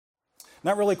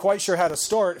not really quite sure how to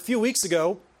start. A few weeks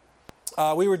ago,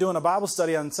 we were doing a Bible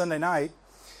study on Sunday night,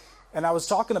 and I was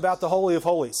talking about the Holy of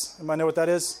Holies. Anybody know what that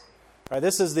is? All right,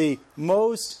 this is the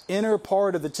most inner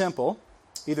part of the temple,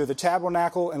 either the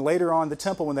tabernacle and later on the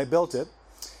temple when they built it.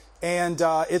 And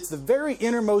it's the very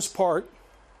innermost part,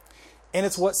 and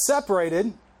it's what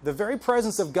separated the very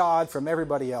presence of God from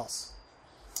everybody else.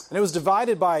 And it was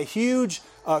divided by a huge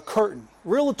curtain,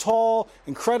 real tall,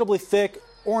 incredibly thick,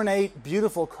 ornate,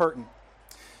 beautiful curtain.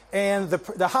 And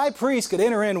the high priest could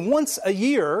enter in once a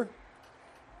year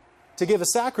to give a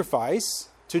sacrifice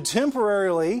to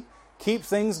temporarily keep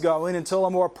things going until a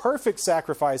more perfect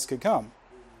sacrifice could come.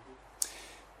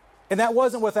 And that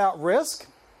wasn't without risk.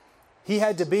 He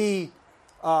had to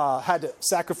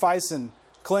sacrifice and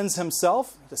cleanse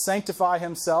himself, to sanctify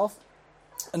himself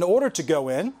in order to go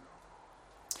in.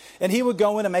 And he would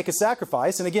go in and make a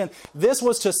sacrifice. And again, this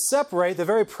was to separate the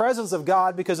very presence of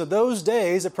God, because in those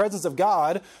days, the presence of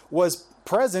God was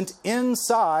present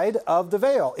inside of the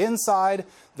veil, inside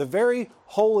the very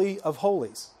Holy of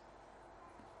Holies.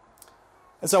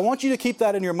 And so I want you to keep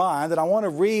that in your mind, that I want to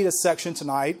read a section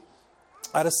tonight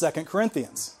out of 2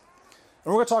 Corinthians.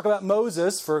 And we're going to talk about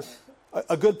Moses for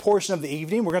a good portion of the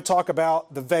evening. We're going to talk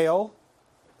about the veil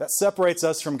that separates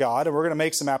us from God, and we're going to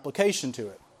make some application to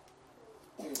it.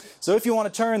 So if you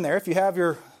want to turn there, if you have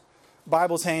your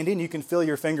Bibles handy and you can feel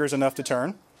your fingers enough to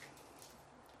turn,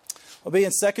 we'll be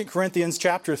in 2 Corinthians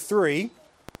chapter 3,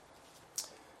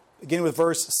 beginning with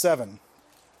verse 7.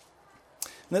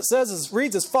 And it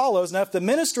reads as follows: "Now if the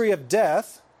ministry of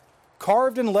death,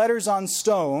 carved in letters on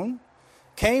stone,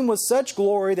 came with such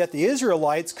glory that the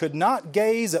Israelites could not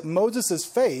gaze at Moses'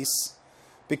 face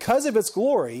because of its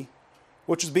glory,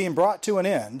 which was being brought to an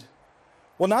end,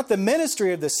 will not the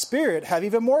ministry of the Spirit have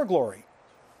even more glory?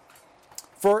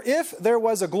 For if there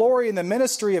was a glory in the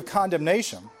ministry of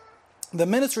condemnation, the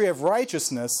ministry of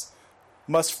righteousness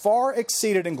must far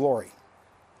exceed it in glory.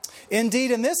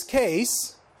 Indeed, in this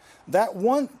case, that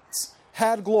once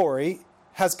had glory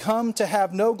has come to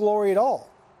have no glory at all,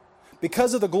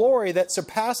 because of the glory that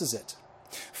surpasses it.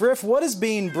 For if what is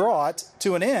being brought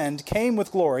to an end came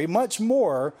with glory, much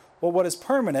more will what is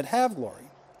permanent have glory.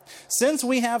 Since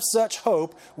we have such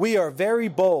hope, we are very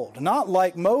bold, not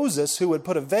like Moses, who would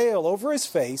put a veil over his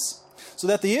face, so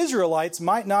that the Israelites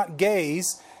might not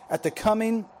gaze at the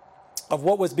coming of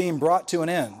what was being brought to an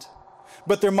end.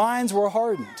 But their minds were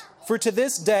hardened. For to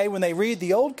this day, when they read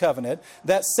the Old Covenant,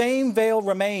 that same veil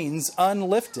remains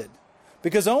unlifted,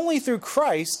 because only through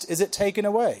Christ is it taken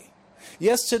away.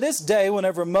 Yes, to this day,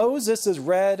 whenever Moses is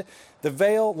read, the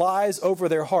veil lies over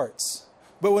their hearts.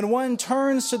 But when one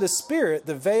turns to the Spirit,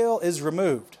 the veil is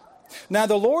removed. Now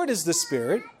the Lord is the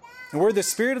Spirit, and where the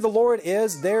Spirit of the Lord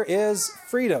is, there is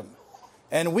freedom.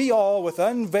 And we all, with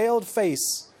unveiled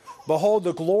face, behold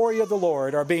the glory of the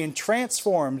Lord, are being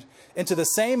transformed into the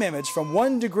same image from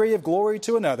one degree of glory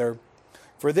to another.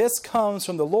 For this comes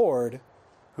from the Lord,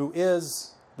 who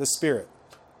is the Spirit."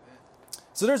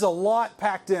 So there's a lot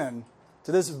packed in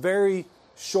to this very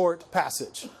short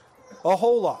passage. A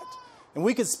whole lot. And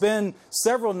we could spend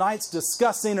several nights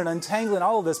discussing and untangling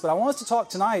all of this, but I want us to talk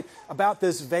tonight about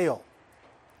this veil.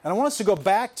 And I want us to go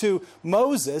back to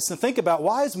Moses and think about,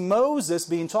 why is Moses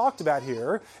being talked about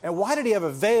here? And why did he have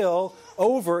a veil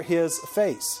over his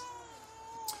face?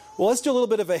 Well, let's do a little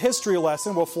bit of a history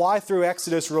lesson. We'll fly through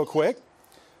Exodus real quick.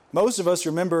 Most of us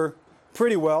remember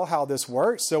pretty well how this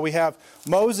works. So we have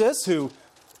Moses, who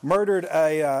murdered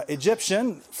an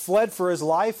Egyptian, fled for his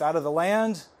life out of the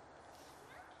land,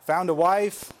 found a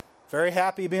wife, very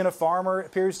happy being a farmer, it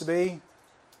appears to be,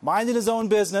 minding his own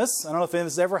business. I don't know if this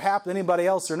has ever happened to anybody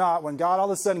else or not, when God all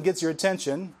of a sudden gets your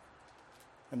attention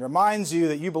and reminds you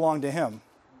that you belong to Him.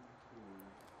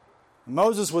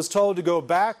 Moses was told to go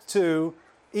back to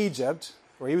Egypt,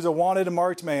 where he was a wanted and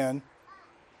marked man,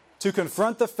 to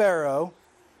confront the Pharaoh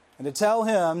and to tell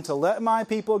him to let my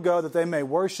people go that they may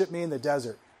worship me in the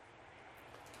desert.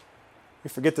 We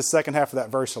forget the second half of that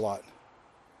verse a lot.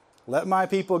 Let my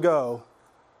people go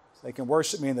so they can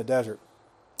worship me in the desert.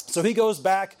 So he goes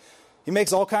back. He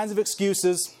makes all kinds of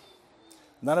excuses.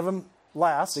 None of them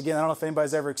last. Again, I don't know if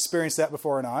anybody's ever experienced that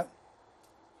before or not.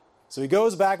 So he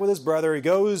goes back with his brother. He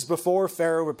goes before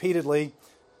Pharaoh repeatedly.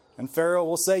 And Pharaoh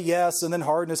will say yes and then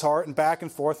harden his heart, and back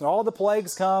and forth. And all the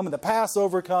plagues come and the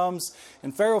Passover comes.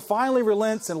 And Pharaoh finally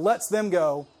relents and lets them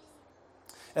go.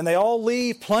 And they all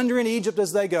leave, plundering Egypt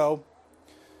as they go.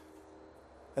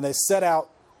 And they set out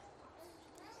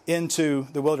into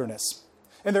the wilderness.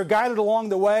 And they're guided along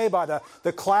the way by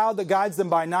the cloud that guides them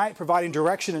by night, providing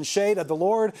direction and shade of the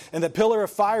Lord, and the pillar of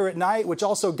fire at night, which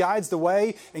also guides the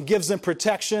way and gives them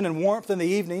protection and warmth in the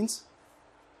evenings.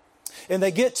 And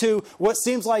they get to what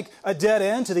seems like a dead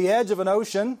end, to the edge of an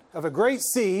ocean, of a great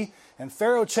sea, and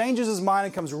Pharaoh changes his mind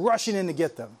and comes rushing in to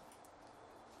get them.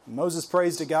 And Moses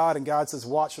prays to God, and God says,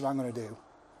 watch what I'm going to do.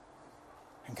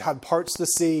 And God parts the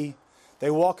sea. They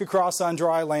walk across on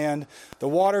dry land. The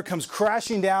water comes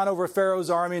crashing down over Pharaoh's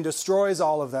army and destroys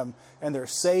all of them. And they're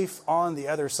safe on the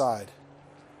other side.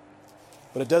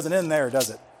 But it doesn't end there, does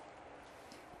it?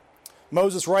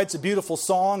 Moses writes a beautiful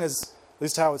song, as at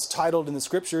least how it's titled in the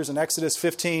scriptures in Exodus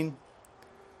 15.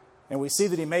 And we see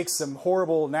that he makes some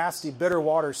horrible, nasty, bitter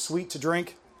water sweet to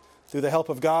drink through the help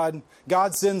of God.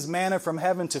 God sends manna from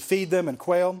heaven to feed them and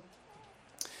quail.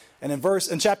 And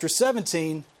in chapter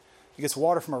 17, he gets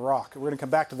water from a rock. We're going to come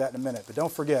back to that in a minute. But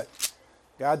don't forget,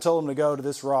 God told him to go to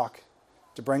this rock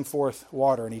to bring forth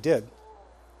water, and he did.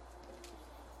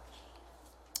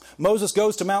 Moses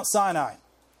goes to Mount Sinai,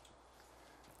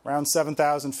 around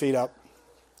 7,000 feet up.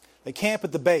 They camp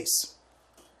at the base.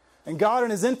 And God in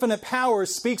his infinite power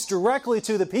speaks directly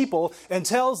to the people and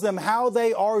tells them how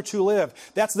they are to live.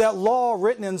 That's that law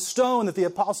written in stone that the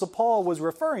Apostle Paul was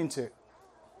referring to.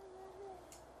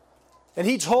 And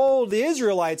he told the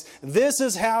Israelites, this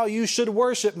is how you should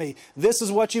worship me. This is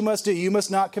what you must do. You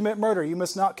must not commit murder. You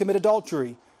must not commit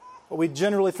adultery. What we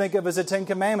generally think of as the Ten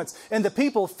Commandments. And the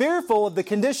people, fearful of the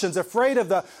conditions, afraid of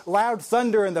the loud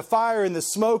thunder and the fire and the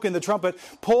smoke and the trumpet,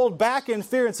 pulled back in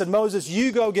fear and said, Moses,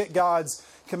 you go get God's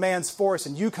commands for us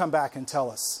and you come back and tell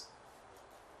us.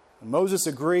 And Moses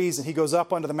agrees, and he goes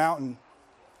up onto the mountain.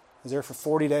 He's there for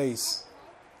 40 days,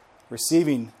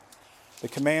 receiving the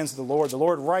commands of the Lord. The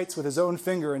Lord writes with his own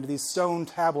finger into these stone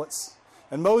tablets.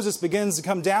 And Moses begins to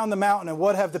come down the mountain. And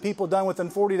what have the people done within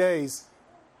 40 days?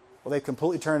 Well, they've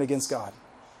completely turned against God.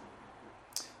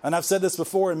 And I've said this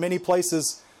before in many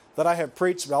places that I have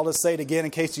preached, but I'll just say it again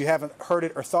in case you haven't heard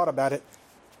it or thought about it.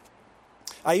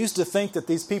 I used to think that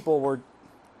these people were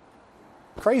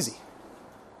crazy.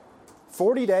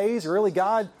 40 days, really,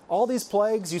 God? All these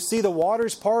plagues, you see the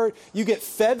waters part, you get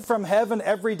fed from heaven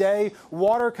every day,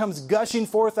 water comes gushing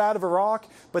forth out of a rock,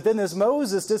 but then this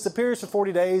Moses disappears for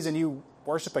 40 days and you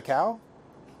worship a cow?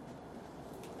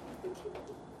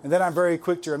 And then I'm very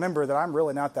quick to remember that I'm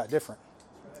really not that different.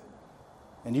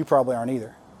 And you probably aren't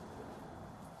either.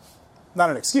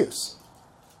 Not an excuse.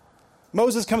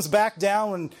 Moses comes back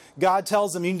down when God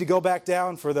tells him you need to go back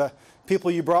down for the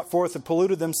people you brought forth have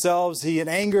polluted themselves. He in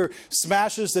anger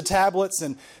smashes the tablets,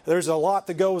 and there's a lot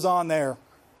that goes on there.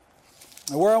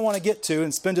 And where I want to get to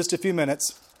and spend just a few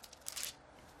minutes,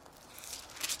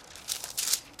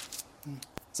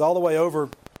 it's all the way over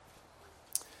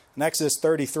in Exodus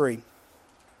 33.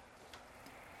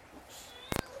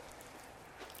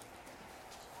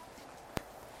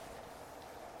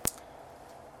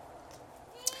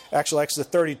 Actually, Exodus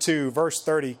 32, verse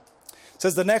 30. It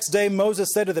says, the next day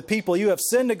Moses said to the people, you have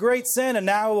sinned a great sin, and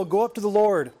now I will go up to the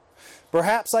Lord.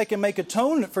 Perhaps I can make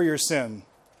atonement for your sin.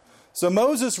 So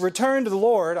Moses returned to the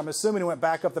Lord. I'm assuming he went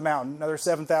back up the mountain, another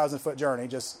 7,000-foot journey,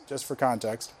 just for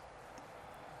context.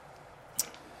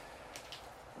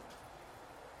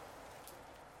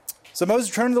 So Moses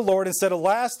returned to the Lord and said,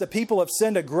 alas, the people have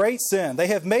sinned a great sin. They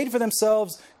have made for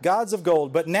themselves gods of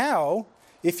gold. But now,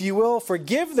 if you will,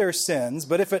 forgive their sins,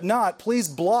 but if it not, please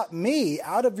blot me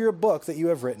out of your book that you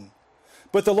have written.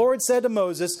 But the Lord said to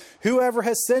Moses, whoever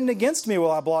has sinned against me will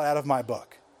I blot out of my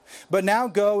book. But now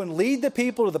go and lead the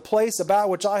people to the place about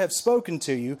which I have spoken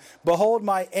to you. Behold,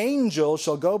 my angel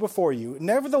shall go before you.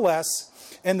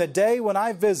 Nevertheless, in the day when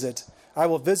I visit, I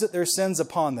will visit their sins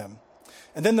upon them.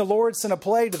 And then the Lord sent a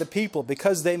plague to the people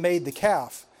because they made the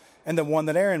calf and the one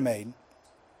that Aaron made.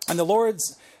 And the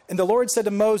Lord said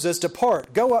to Moses,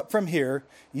 depart, go up from here,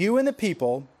 you and the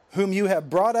people, whom you have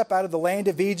brought up out of the land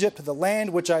of Egypt, to the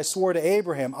land which I swore to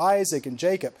Abraham, Isaac, and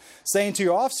Jacob, saying to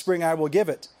your offspring, I will give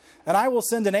it. And I will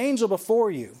send an angel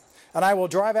before you, and I will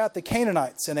drive out the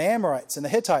Canaanites, and the Amorites, and the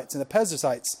Hittites, and the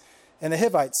Perizzites, and the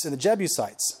Hivites, and the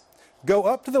Jebusites. Go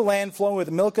up to the land flowing with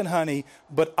milk and honey,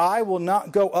 but I will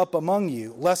not go up among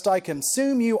you, lest I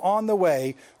consume you on the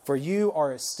way, for you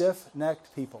are a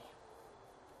stiff-necked people.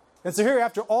 And so here,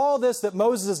 after all this that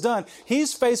Moses has done,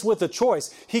 he's faced with a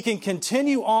choice. He can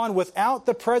continue on without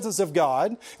the presence of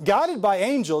God, guided by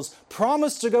angels,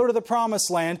 promised to go to the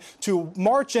promised land, to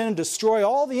march in and destroy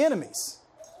all the enemies,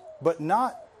 but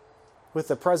not with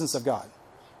the presence of God.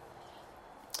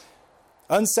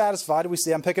 Unsatisfied, we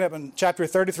see, I'm picking up in chapter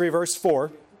 33, verse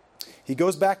 4. He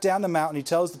goes back down the mountain, he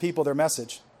tells the people their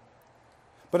message.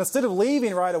 But instead of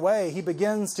leaving right away, he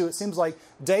begins to, it seems like,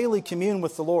 daily commune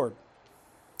with the Lord.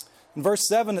 In verse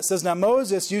 7 it says, now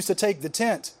Moses used to take the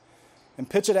tent and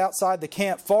pitch it outside the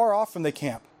camp, far off from the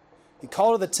camp. He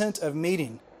called it the tent of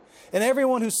meeting. And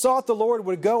everyone who sought the Lord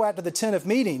would go out to the tent of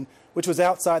meeting, which was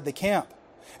outside the camp.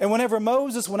 And whenever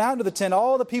Moses went out into the tent,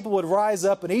 all the people would rise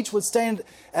up, and each would stand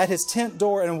at his tent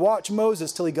door and watch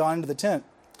Moses till he got into the tent.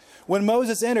 When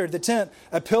Moses entered the tent,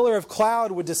 a pillar of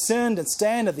cloud would descend and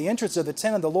stand at the entrance of the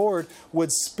tent, and the Lord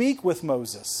would speak with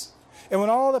Moses. And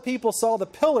when all the people saw the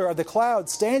pillar of the cloud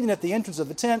standing at the entrance of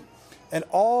the tent, and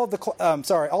all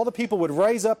the people would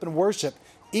raise up and worship,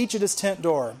 each at his tent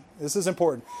door. This is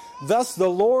important. Thus the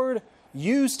Lord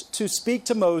used to speak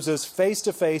to Moses face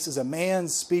to face as a man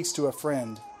speaks to a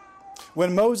friend.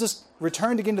 When Moses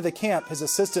returned again to the camp, his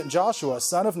assistant Joshua,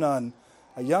 son of Nun,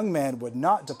 a young man, would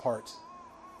not depart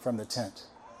from the tent.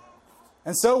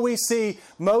 And so we see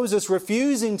Moses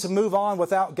refusing to move on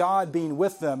without God being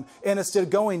with them, and instead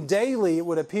going daily, it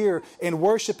would appear, in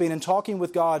worshiping and talking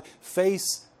with God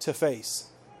face to face.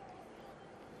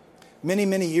 Many,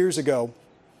 many years ago,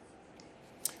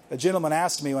 a gentleman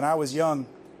asked me when I was young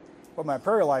what my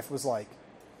prayer life was like.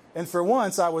 And for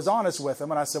once, I was honest with him,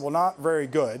 and I said, well, not very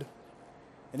good.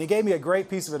 And he gave me a great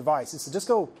piece of advice. He said, just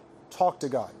go talk to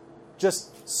God.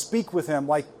 Just speak with Him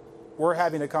like we're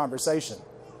having a conversation.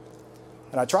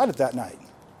 And I tried it that night,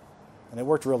 and it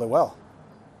worked really well.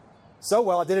 So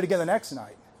well, I did it again the next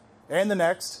night, and the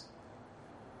next.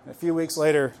 And a few weeks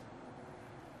later,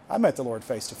 I met the Lord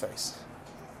face to face.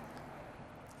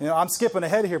 You know, I'm skipping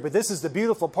ahead here, but this is the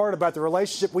beautiful part about the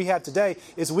relationship we have today,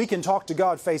 is we can talk to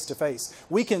God face to face.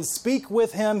 We can speak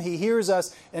with Him, He hears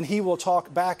us, and He will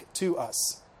talk back to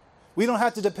us. We don't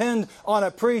have to depend on a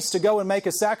priest to go and make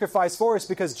a sacrifice for us,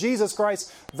 because Jesus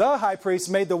Christ, the high priest,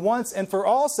 made the once and for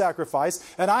all sacrifice,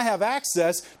 and I have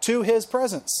access to His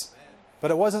presence.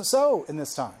 But it wasn't so in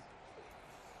this time.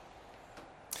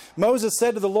 Moses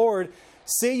said to the Lord,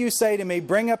 "See, you say to me,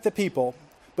 bring up the people,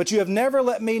 but you have never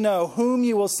let me know whom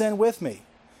you will send with me.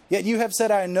 Yet you have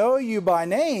said, I know you by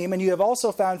name, and you have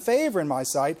also found favor in my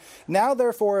sight. Now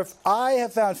therefore, if I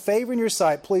have found favor in your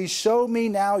sight, please show me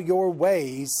now your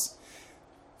ways,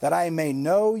 that I may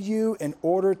know you in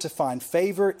order to find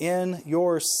favor in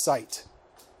your sight."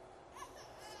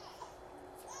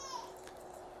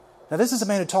 Now this is a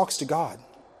man who talks to God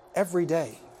every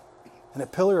day in a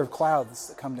pillar of clouds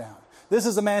that come down. This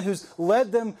is a man who's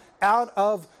led them out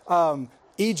of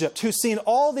Egypt, who's seen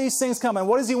all these things come. And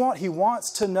what does he want? He wants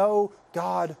to know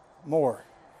God more.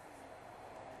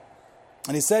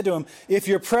 And he said to him, "If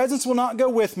your presence will not go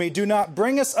with me, do not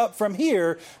bring us up from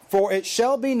here, for it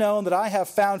shall be known that I have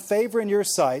found favor in your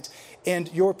sight,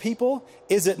 and your people.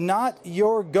 Is it not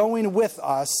your going with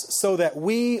us, so that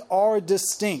we are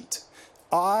distinct,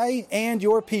 I and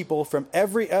your people, from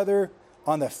every other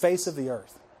on the face of the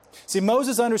earth?" See,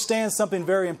 Moses understands something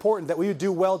very important that we would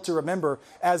do well to remember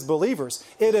as believers.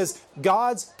 It is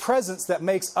God's presence that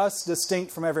makes us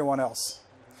distinct from everyone else.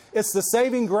 It's the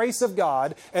saving grace of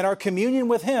God and our communion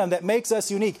with Him that makes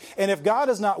us unique. And if God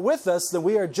is not with us, then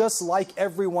we are just like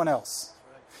everyone else.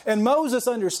 And Moses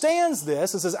understands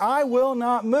this and says, I will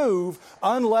not move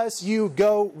unless you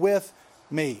go with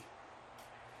me.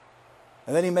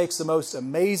 And then he makes the most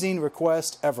amazing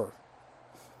request ever.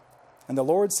 And the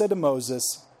Lord said to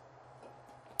Moses,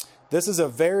 this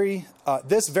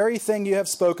very thing you have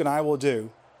spoken I will do.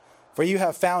 For you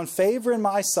have found favor in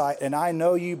my sight, and I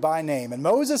know you by name. And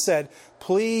Moses said,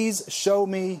 please show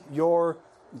me your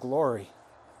glory.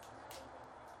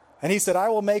 And he said, I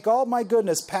will make all my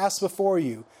goodness pass before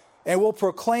you, and will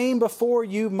proclaim before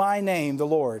you my name, the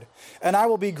Lord. And I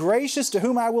will be gracious to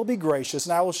whom I will be gracious,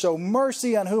 and I will show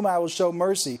mercy on whom I will show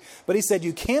mercy. But he said,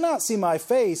 you cannot see my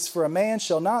face, for a man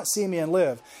shall not see me and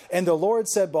live. And the Lord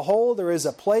said, behold, there is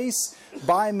a place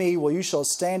by me where you shall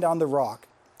stand on the rock.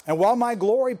 And while my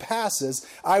glory passes,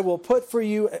 I will put for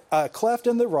you a cleft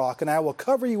in the rock, and I will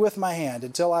cover you with my hand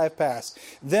until I have passed.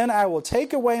 Then I will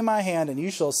take away my hand, and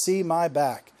you shall see my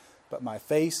back, but my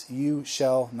face you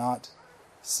shall not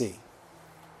see.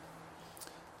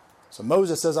 So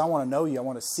Moses says, I want to know you. I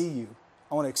want to see you.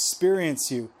 I want to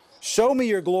experience you. Show me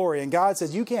your glory. And God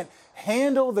says, you can't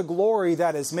handle the glory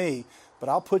that is me, but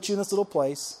I'll put you in this little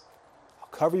place. I'll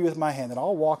cover you with my hand, and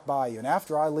I'll walk by you. And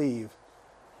after I leave,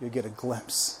 you'll get a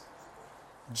glimpse.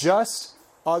 Just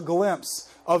a glimpse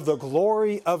of the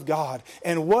glory of God.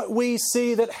 And what we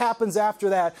see that happens after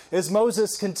that is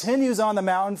Moses continues on the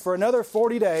mountain for another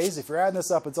 40 days. If you're adding this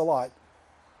up, it's a lot.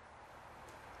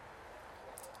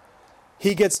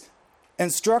 He gets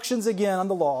instructions again on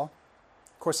the law.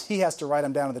 Of course, he has to write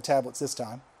them down on the tablets this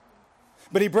time.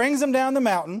 But he brings them down the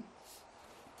mountain.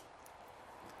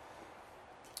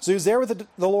 So he was there with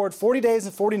the Lord 40 days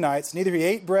and 40 nights. Neither he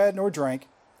ate bread nor drank.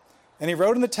 And he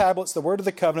wrote in the tablets the word of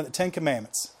the covenant, the 10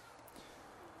 Commandments.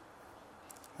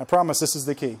 I promise this is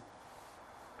the key.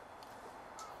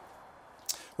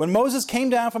 When Moses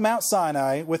came down from Mount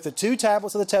Sinai with the 2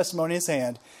 tablets of the testimony in his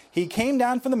hand, he came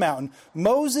down from the mountain.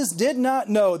 Moses did not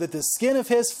know that the skin of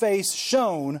his face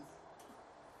shone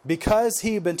because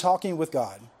he had been talking with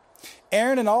God.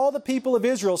 Aaron and all the people of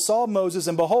Israel saw Moses,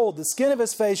 and behold, the skin of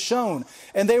his face shone,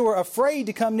 and they were afraid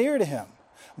to come near to him.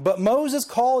 But Moses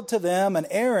called to them, and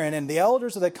Aaron and the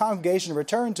elders of the congregation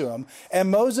returned to him, and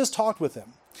Moses talked with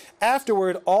them.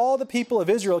 Afterward, all the people of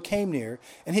Israel came near,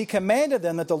 and he commanded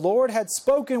them that the Lord had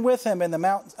spoken with him in the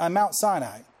Mount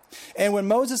Sinai. And when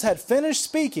Moses had finished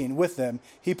speaking with them,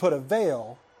 he put a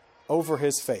veil over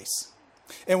his face.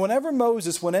 And whenever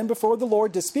Moses went in before the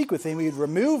Lord to speak with him, he would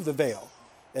remove the veil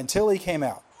until he came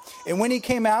out. And when he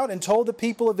came out and told the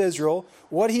people of Israel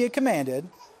what he had commanded,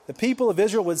 the people of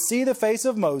Israel would see the face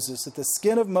of Moses, that the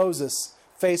skin of Moses'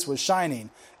 face was shining.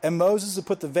 And Moses would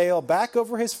put the veil back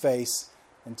over his face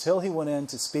until he went in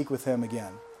to speak with him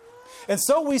again. And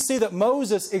so we see that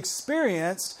Moses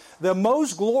experienced the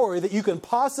most glory that you can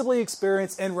possibly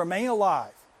experience and remain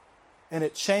alive. And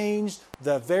it changed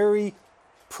the very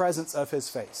presence of his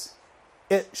face.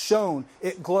 It shone,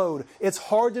 it glowed. It's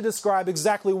hard to describe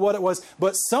exactly what it was,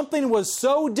 but something was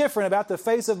so different about the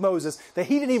face of Moses that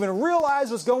he didn't even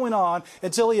realize was going on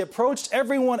until he approached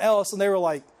everyone else and they were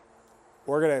like,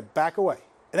 we're going to back away.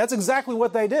 And that's exactly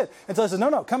what they did. Until he says,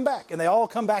 no, come back. And they all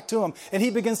come back to him. And he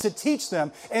begins to teach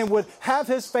them and would have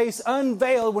his face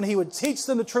unveiled when he would teach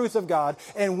them the truth of God.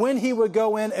 And when he would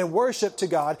go in and worship to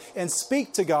God and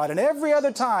speak to God. And every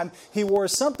other time he wore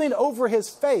something over his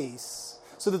face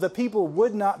so that the people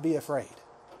would not be afraid.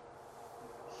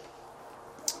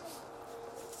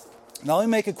 Now let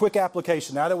me make a quick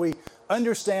application. Now that we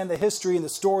understand the history and the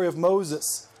story of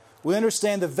Moses, we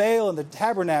understand the veil and the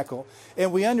tabernacle,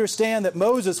 and we understand that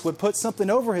Moses would put something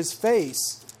over his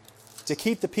face to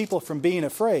keep the people from being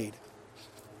afraid.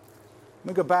 Let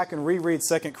me go back and reread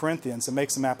 2 Corinthians and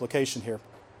make some application here.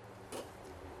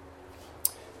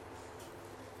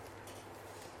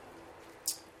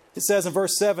 It says in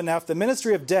verse 7, now if the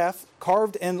ministry of death,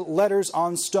 carved in letters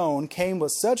on stone, came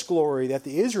with such glory that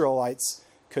the Israelites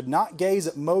could not gaze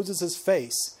at Moses'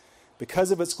 face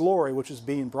because of its glory, which was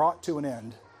being brought to an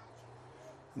end.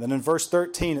 And then in verse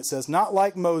 13 it says, not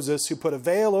like Moses, who put a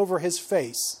veil over his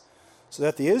face, so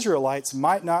that the Israelites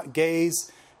might not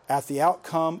gaze at the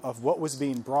outcome of what was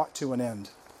being brought to an end.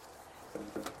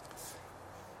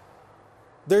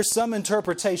 There's some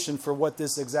interpretation for what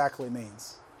this exactly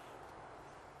means.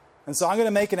 And so I'm going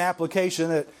to make an application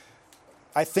that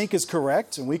I think is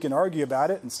correct, and we can argue about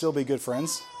it and still be good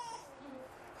friends.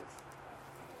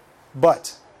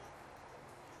 But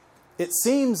it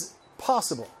seems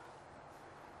possible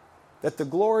that the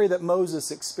glory that Moses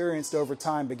experienced over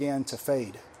time began to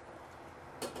fade.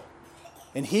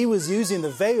 And he was using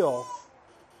the veil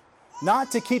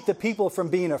not to keep the people from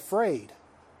being afraid,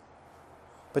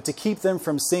 but to keep them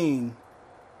from seeing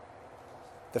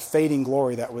the fading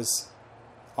glory that was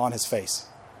on his face.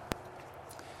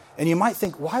 And you might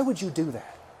think, why would you do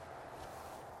that?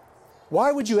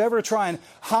 Why would you ever try and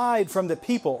hide from the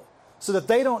people so that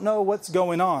they don't know what's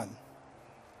going on?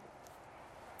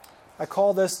 I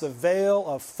call this the veil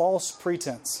of false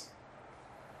pretense.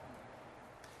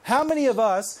 How many of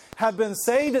us have been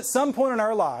saved at some point in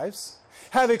our lives,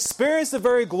 have experienced the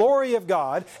very glory of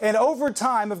God, and over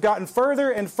time have gotten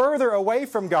further and further away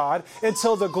from God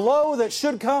until the glow that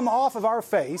should come off of our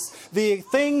face, the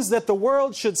things that the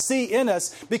world should see in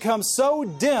us, become so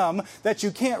dim that you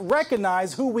can't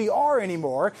recognize who we are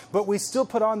anymore, but we still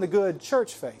put on the good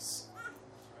church face.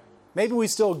 Maybe we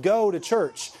still go to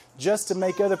church just to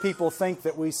make other people think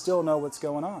that we still know what's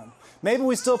going on. Maybe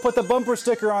we still put the bumper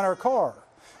sticker on our car.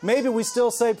 Maybe we still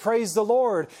say, praise the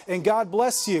Lord, and God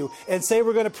bless you, and say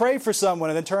we're going to pray for someone,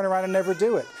 and then turn around and never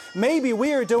do it. Maybe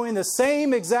we are doing the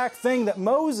same exact thing that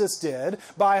Moses did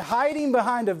by hiding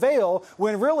behind a veil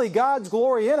when really God's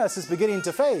glory in us is beginning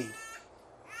to fade.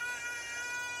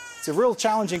 It's a real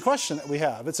challenging question that we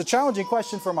have. It's a challenging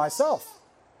question for myself.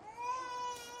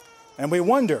 And we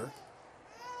wonder,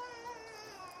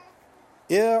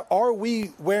 are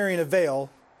we wearing a veil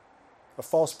of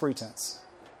false pretense?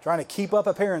 Trying to keep up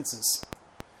appearances.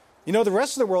 You know, the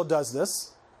rest of the world does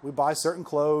this. We buy certain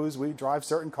clothes, we drive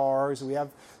certain cars, we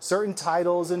have certain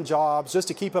titles and jobs just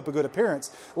to keep up a good appearance.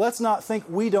 Let's not think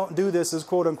we don't do this as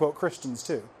quote-unquote Christians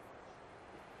too.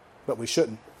 But we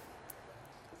shouldn't.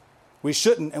 We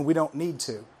shouldn't, and we don't need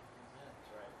to.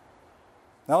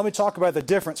 Now let me talk about the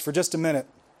difference for just a minute.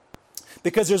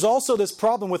 Because there's also this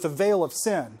problem with the veil of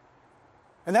sin.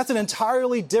 And that's an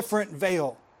entirely different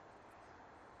veil.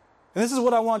 And this is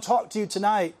what I want to talk to you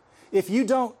tonight. If you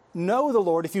don't know the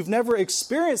Lord, if you've never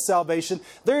experienced salvation,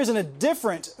 there is a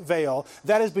different veil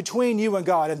that is between you and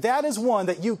God. And that is one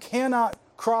that you cannot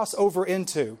cross over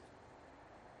into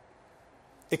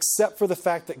except for the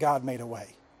fact that God made a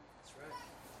way.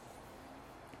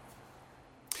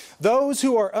 Those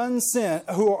who are unsaved,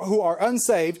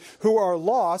 who are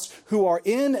lost, who are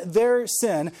in their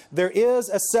sin, there is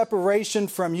a separation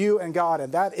from you and God,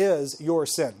 and that is your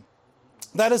sin.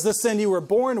 That is the sin you were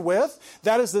born with.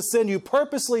 That is the sin you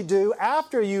purposely do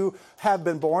after you have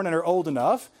been born and are old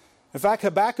enough. In fact,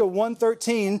 Habakkuk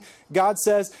 1:13, God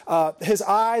says, his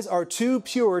eyes are too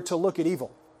pure to look at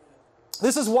evil.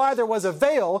 This is why there was a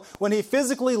veil when he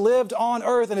physically lived on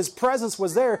earth and his presence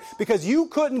was there, because you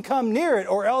couldn't come near it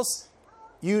or else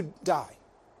you'd die.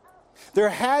 There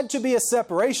had to be a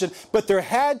separation, but there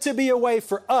had to be a way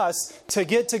for us to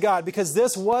get to God, because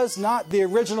this was not the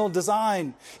original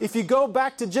design. If you go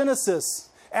back to Genesis,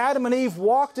 Adam and Eve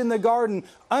walked in the garden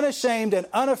unashamed and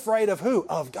unafraid of who?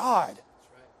 Of God.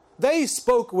 They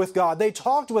spoke with God. They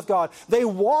talked with God. They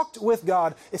walked with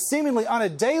God seemingly on a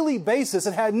daily basis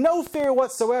and had no fear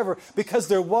whatsoever, because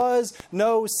there was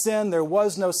no sin. There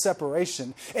was no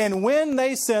separation. And when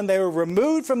they sinned, they were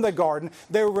removed from the garden.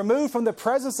 They were removed from the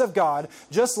presence of God,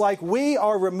 just like we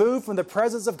are removed from the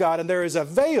presence of God. And there is a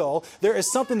veil. There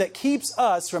is something that keeps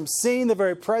us from seeing the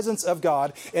very presence of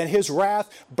God and His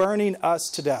wrath burning us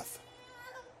to death.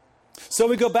 So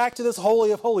we go back to this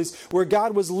Holy of Holies where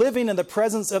God was living in the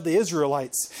presence of the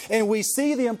Israelites. And we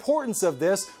see the importance of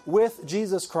this with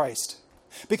Jesus Christ.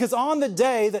 Because on the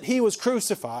day that He was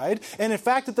crucified, and in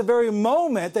fact at the very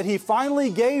moment that He finally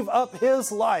gave up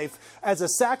His life as a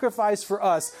sacrifice for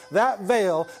us, that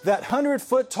veil, that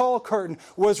 100-foot tall curtain,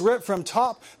 was ripped from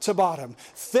top to bottom.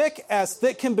 Thick as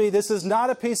thick can be. This is not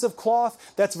a piece of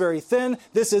cloth that's very thin.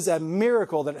 This is a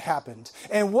miracle that happened.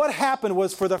 And what happened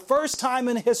was, for the first time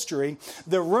in history,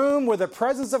 the room where the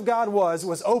presence of God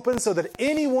was open so that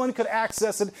anyone could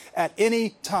access it at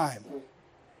any time.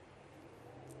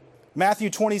 Matthew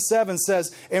 27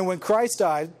 says, and when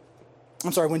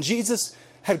Jesus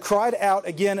had cried out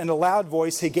again in a loud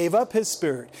voice, He gave up His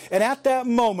spirit. And at that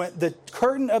moment, the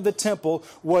curtain of the temple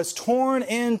was torn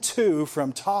in two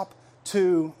from top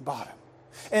to bottom.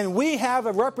 And we have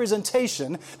a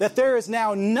representation that there is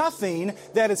now nothing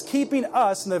that is keeping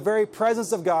us in the very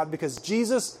presence of God, because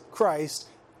Jesus Christ,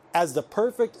 as the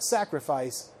perfect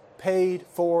sacrifice, paid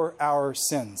for our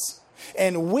sins.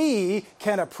 And we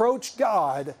can approach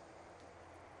God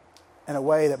in a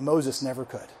way that Moses never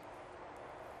could.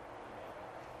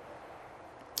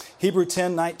 Hebrews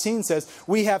 10:19 says,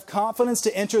 we have confidence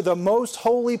to enter the most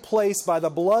holy place by the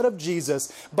blood of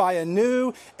Jesus, by a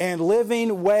new and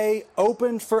living way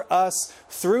opened for us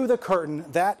through the curtain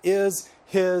that is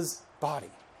His body.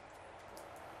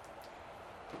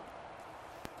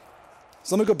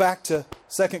 So let me go back to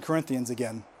 2 Corinthians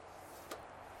again.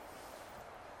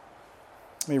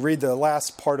 Let me read the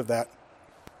last part of that.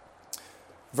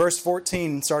 Verse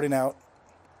 14, starting out,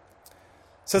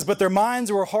 says, but their minds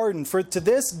were hardened, for to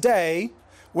this day,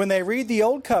 when they read the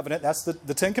Old Covenant, that's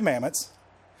the Ten Commandments,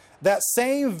 that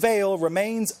same veil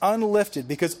remains unlifted,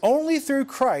 because only through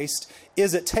Christ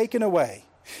is it taken away.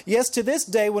 Yes, to this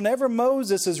day, whenever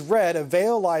Moses is read, a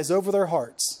veil lies over their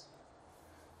hearts.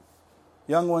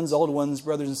 Young ones, old ones,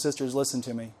 brothers and sisters, listen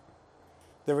to me.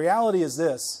 The reality is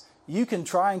this: you can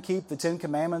try and keep the Ten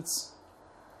Commandments,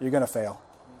 you're going to fail.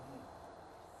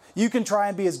 You can try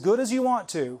and be as good as you want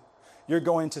to, you're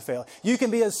going to fail. You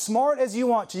can be as smart as you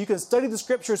want to. You can study the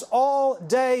Scriptures all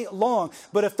day long.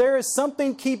 But if there is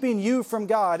something keeping you from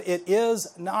God, it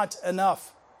is not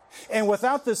enough. And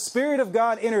without the Spirit of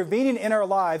God intervening in our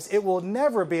lives, it will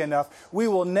never be enough. We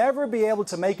will never be able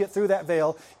to make it through that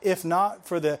veil if not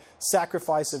for the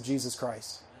sacrifice of Jesus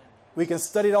Christ. We can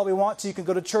study it all we want to. You can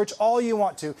go to church all you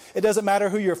want to. It doesn't matter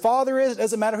who your father is. It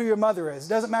doesn't matter who your mother is. It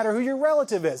doesn't matter who your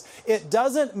relative is. It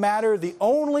doesn't matter. The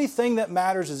only thing that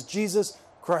matters is Jesus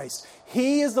Christ.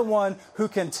 He is the one who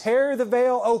can tear the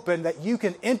veil open, that you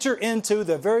can enter into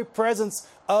the very presence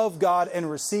of God and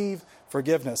receive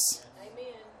forgiveness.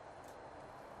 Amen.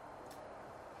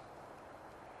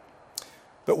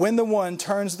 But when the one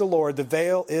turns to the Lord, the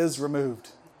veil is removed.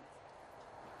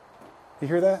 You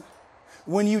hear that?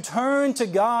 When you turn to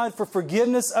God for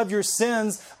forgiveness of your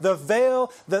sins, the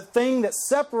veil, the thing that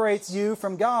separates you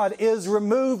from God, is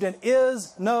removed and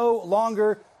is no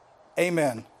longer.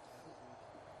 Amen.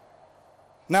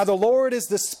 Now the Lord is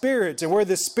the Spirit, and where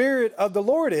the Spirit of the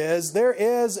Lord is, there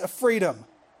is freedom.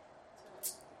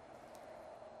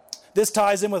 This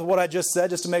ties in with what I just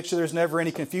said, just to make sure there's never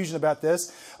any confusion about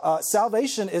this.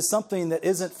 Salvation is something that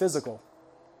isn't physical.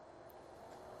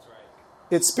 That's right.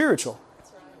 It's spiritual.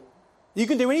 You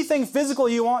can do anything physical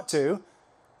you want to.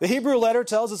 The Hebrew letter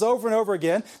tells us over and over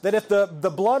again that if the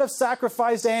blood of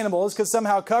sacrificed animals could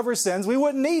somehow cover sins, we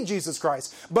wouldn't need Jesus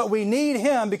Christ. But we need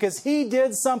Him because He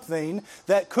did something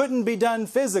that couldn't be done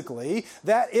physically.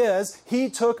 That is, He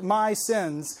took my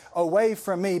sins away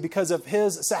from me because of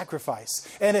His sacrifice.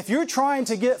 And if you're trying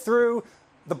to get through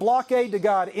the blockade to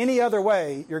God any other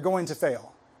way, you're going to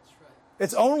fail. That's right.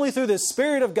 It's only through the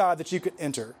Spirit of God that you can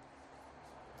enter.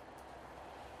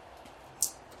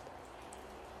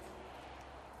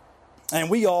 And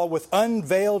we all, with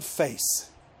unveiled face,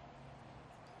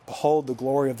 behold the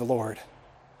glory of the Lord,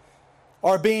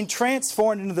 are being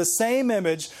transformed into the same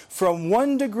image from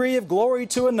one degree of glory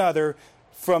to another,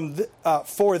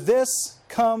 for this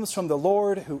comes from the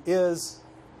Lord who is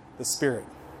the Spirit.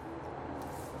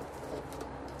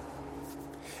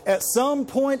 At some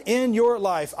point in your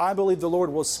life, I believe the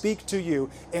Lord will speak to you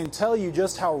and tell you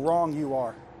just how wrong you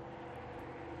are.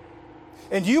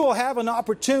 And you will have an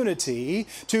opportunity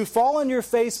to fall on your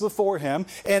face before Him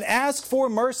and ask for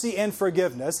mercy and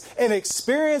forgiveness and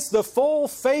experience the full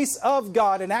face of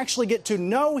God and actually get to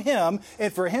know Him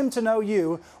and for Him to know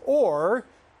you, or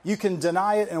you can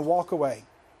deny it and walk away.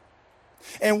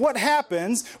 And what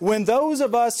happens when those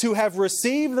of us who have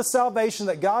received the salvation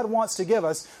that God wants to give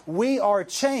us, we are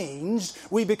changed,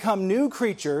 we become new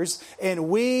creatures, and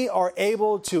we are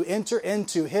able to enter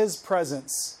into His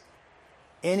presence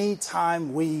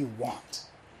anytime we want.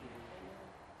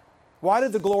 Why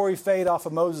did the glory fade off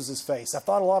of Moses' face? I've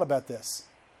thought a lot about this.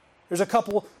 There's a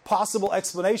couple possible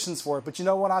explanations for it, but you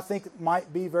know what I think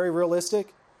might be very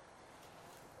realistic?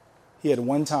 He had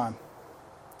one time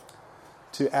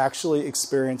to actually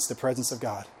experience the presence of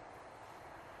God.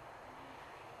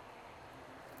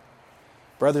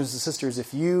 Brothers and sisters,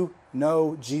 if you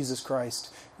know Jesus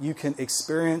Christ, you can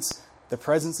experience the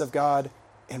presence of God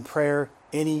in prayer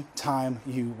anytime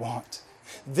you want.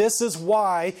 This is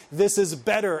why this is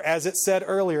better, as it said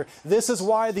earlier. This is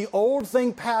why the old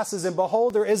thing passes, and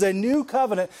behold, there is a new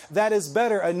covenant that is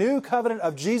better, a new covenant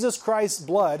of Jesus Christ's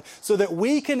blood, so that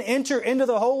we can enter into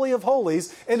the Holy of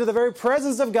Holies, into the very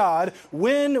presence of God,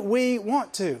 when we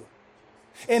want to.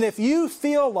 And if you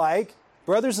feel like,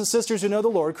 brothers and sisters who know the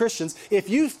Lord, Christians, if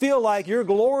you feel like your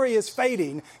glory is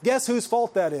fading, guess whose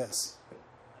fault that is?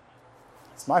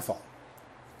 It's my fault.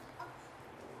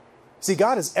 See,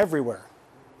 God is everywhere.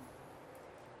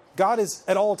 God is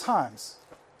at all times.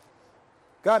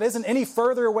 God isn't any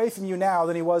further away from you now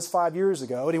than He was 5 years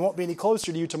ago, and He won't be any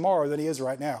closer to you tomorrow than He is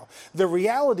right now. The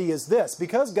reality is this: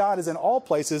 because God is in all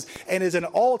places and is in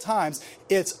all times,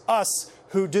 it's us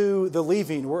who do the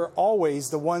leaving. We're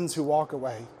always the ones who walk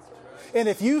away. And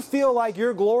if you feel like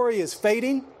your glory is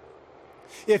fading,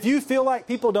 if you feel like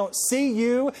people don't see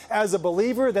you as a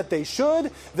believer that they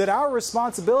should, then our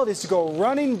responsibility is to go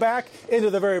running back into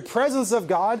the very presence of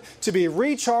God, to be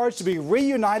recharged, to be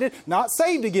reunited, not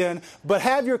saved again, but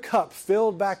have your cup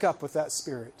filled back up with that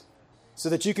Spirit, so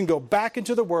that you can go back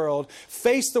into the world,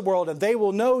 face the world, and they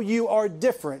will know you are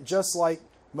different, just like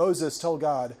Moses told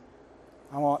God,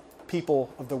 I want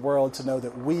people of the world to know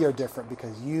that we are different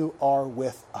because you are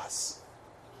with us.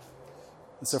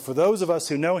 And so for those of us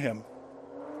who know Him,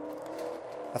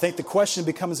 I think the question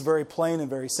becomes very plain and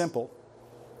very simple.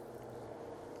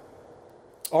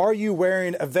 Are you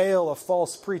wearing a veil of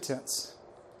false pretense?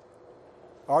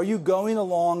 Are you going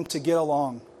along to get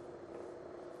along?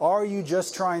 Are you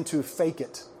just trying to fake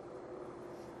it?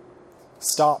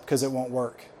 Stop, because it won't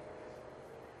work.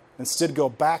 Instead, go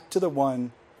back to the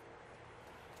one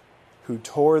who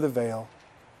tore the veil,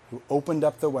 who opened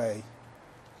up the way,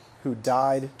 who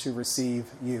died to receive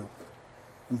you,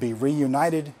 and be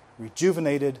reunited,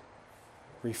 rejuvenated,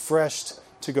 refreshed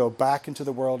to go back into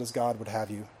the world as God would have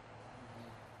you.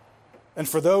 And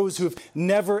for those who've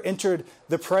never entered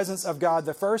the presence of God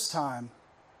the first time,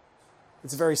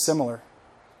 it's very similar.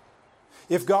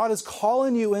 If God is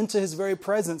calling you into His very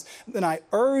presence, then I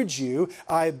urge you,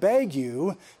 I beg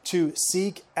you to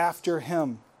seek after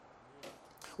Him.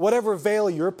 Whatever veil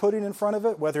you're putting in front of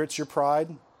it, whether it's your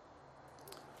pride,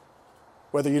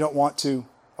 whether you don't want to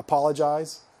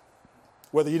apologize,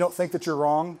 whether you don't think that you're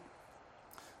wrong,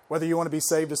 whether you want to be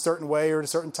saved a certain way or at a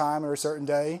certain time or a certain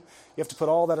day, you have to put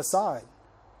all that aside.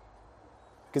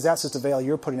 Because that's just a veil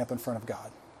you're putting up in front of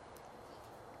God.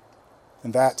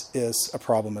 And that is a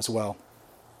problem as well.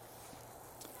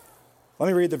 Let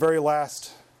me read the very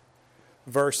last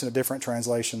verse in a different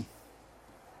translation.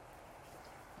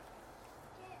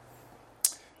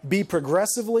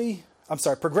 Progressively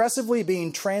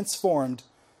being transformed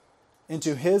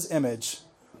into His image,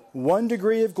 one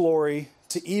degree of glory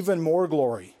to even more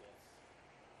glory,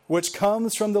 which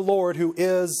comes from the Lord who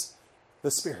is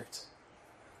the Spirit.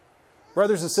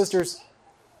 Brothers and sisters,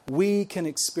 we can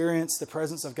experience the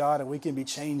presence of God and we can be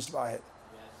changed by it.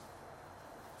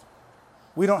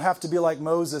 We don't have to be like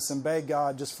Moses and beg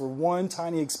God just for one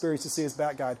tiny experience to see his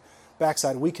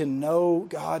backside. We can know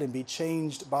God and be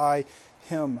changed by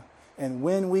him. And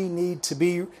when we need to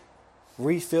be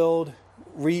refilled,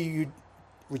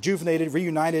 rejuvenated,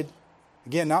 reunited,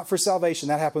 again, not for salvation,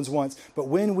 that happens once, but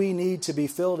when we need to be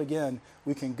filled again,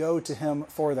 we can go to him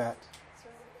for that.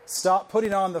 Stop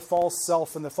putting on the false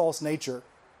self and the false nature,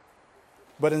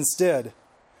 but instead,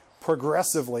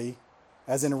 progressively,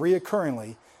 as in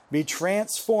reoccurringly, be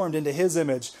transformed into his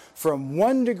image from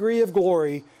one degree of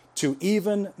glory to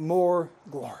even more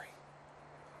glory.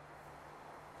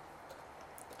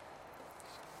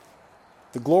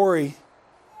 The glory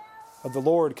of the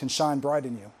Lord can shine bright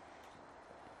in you.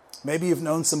 Maybe you've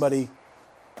known somebody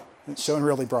that's shown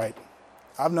really bright.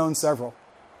 I've known several.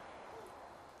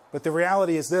 But the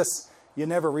reality is this: you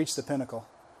never reach the pinnacle.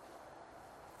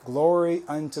 Glory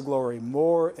unto glory,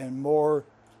 more and more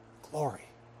glory.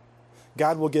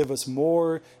 God will give us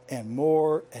more and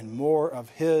more and more of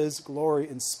his glory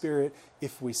and spirit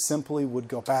if we simply would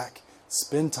go back,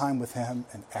 spend time with him,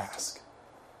 and ask.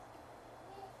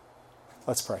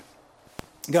 Let's pray.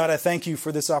 God, I thank you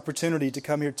for this opportunity to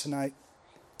come here tonight.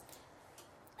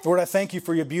 Lord, I thank you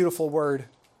for your beautiful word.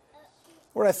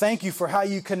 Lord, I thank you for how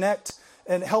you connect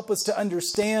and help us to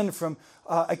understand from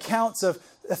accounts of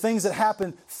things that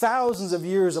happened thousands of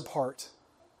years apart.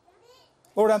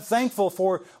 Lord, I'm thankful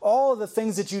for all of the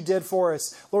things that you did for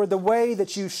us. Lord, the way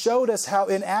that you showed us how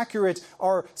inaccurate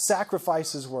our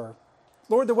sacrifices were.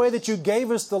 Lord, the way that you gave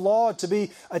us the law to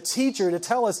be a teacher, to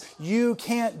tell us you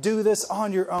can't do this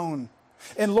on your own.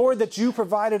 And Lord, that you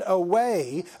provided a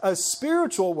way, a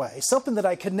spiritual way, something that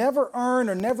I could never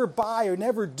earn or never buy or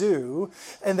never do,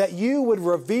 and that you would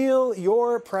reveal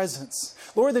your presence.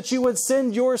 Lord, that you would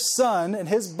send your Son and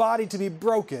his body to be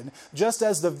broken, just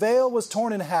as the veil was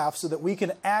torn in half, so that we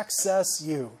can access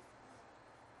you.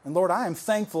 And Lord, I am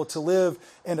thankful to live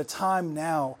in a time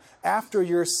now after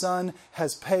your Son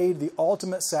has paid the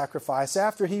ultimate sacrifice,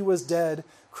 after he was dead,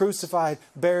 crucified,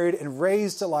 buried, and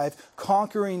raised to life,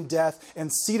 conquering death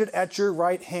and seated at your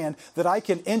right hand, that I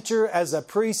can enter as a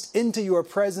priest into your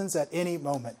presence at any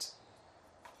moment.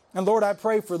 And Lord, I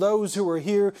pray for those who are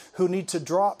here who need to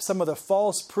drop some of the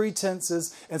false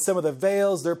pretenses and some of the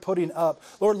veils they're putting up.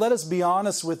 Lord, let us be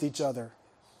honest with each other.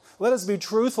 Let us be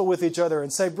truthful with each other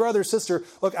and say, brother, sister,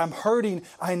 look, I'm hurting,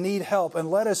 I need help. And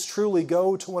let us truly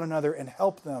go to one another and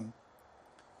help them.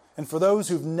 And for those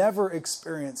who've never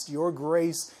experienced your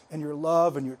grace and your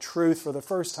love and your truth for the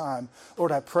first time,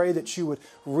 Lord, I pray that you would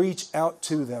reach out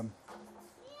to them.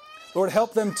 Lord,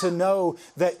 help them to know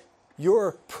that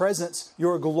your presence,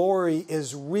 your glory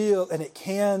is real and it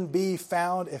can be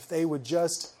found if they would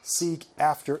just seek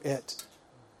after it.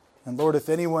 And Lord, if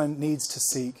anyone needs to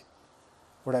seek,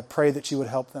 Lord, I pray that you would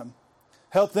help them.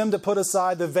 Help them to put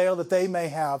aside the veil that they may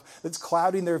have that's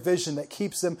clouding their vision, that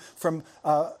keeps them from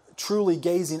truly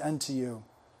gazing unto you.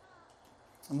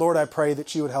 And Lord, I pray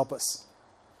that you would help us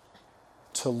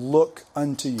to look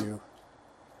unto you,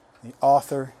 the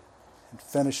author and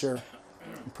finisher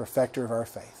and perfecter of our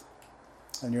faith.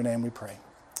 In your name we pray.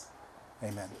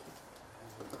 Amen.